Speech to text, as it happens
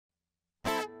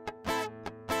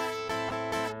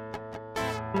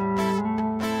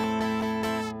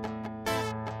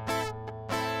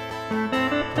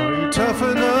tough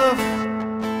enough?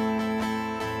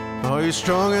 Are you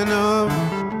strong enough?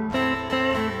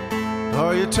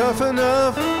 Are you tough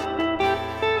enough?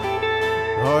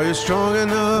 Are you strong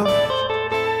enough?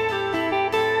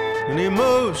 In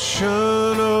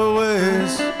emotional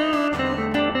ways,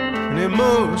 in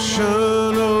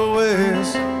emotional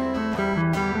ways,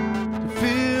 to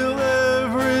feel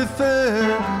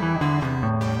everything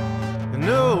and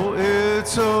know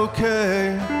it's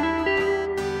okay.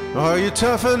 Are you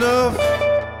tough enough?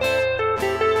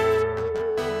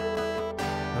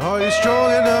 Are you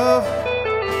strong enough?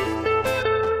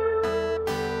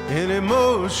 In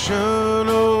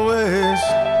emotional ways,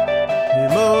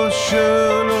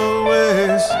 emotional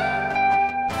ways,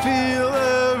 feel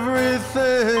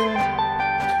everything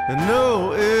and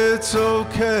know it's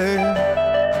okay.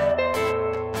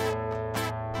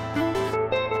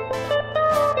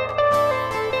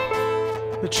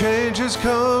 The changes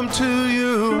come to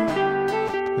you,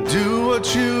 do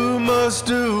what you must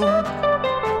do,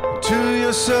 to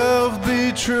yourself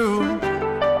be true.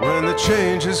 When the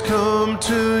changes come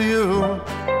to you,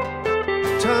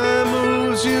 time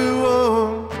moves you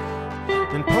on,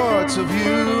 and parts of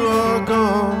you are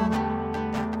gone.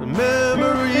 The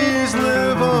memories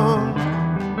live on,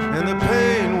 and the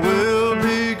pain will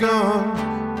be gone,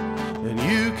 and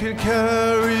you can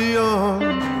carry on,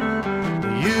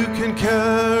 you can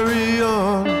carry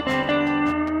on.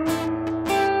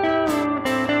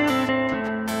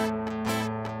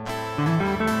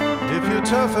 If you're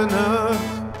tough enough,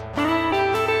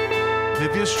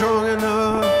 if you're strong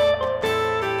enough,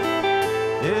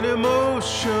 in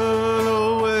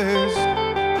emotional ways,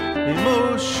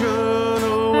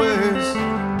 emotional ways,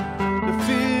 to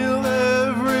feel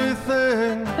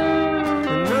everything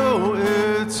and know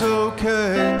it's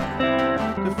okay.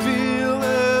 To feel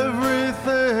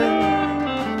everything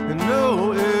and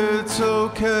know it's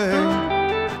okay.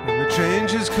 When the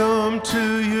changes come to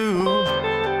you,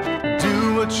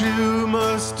 do what you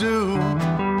must do,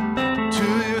 to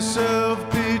yourself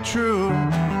be true.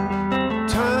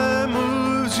 Time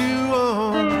moves you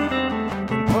on,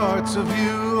 and parts of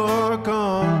you are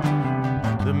gone.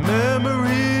 The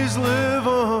memories live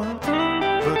on,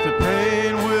 but the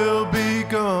pain will be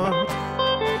gone.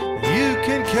 You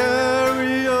can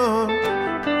carry on,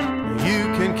 you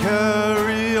can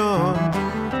carry on,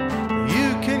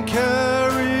 you can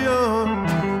carry on,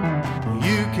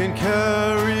 you can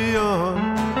carry on.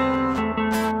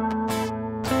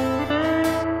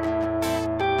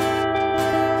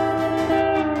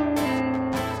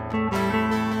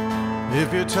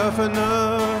 If you're tough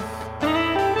enough,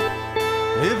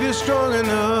 if you're strong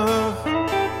enough,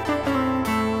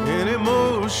 in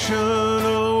emotion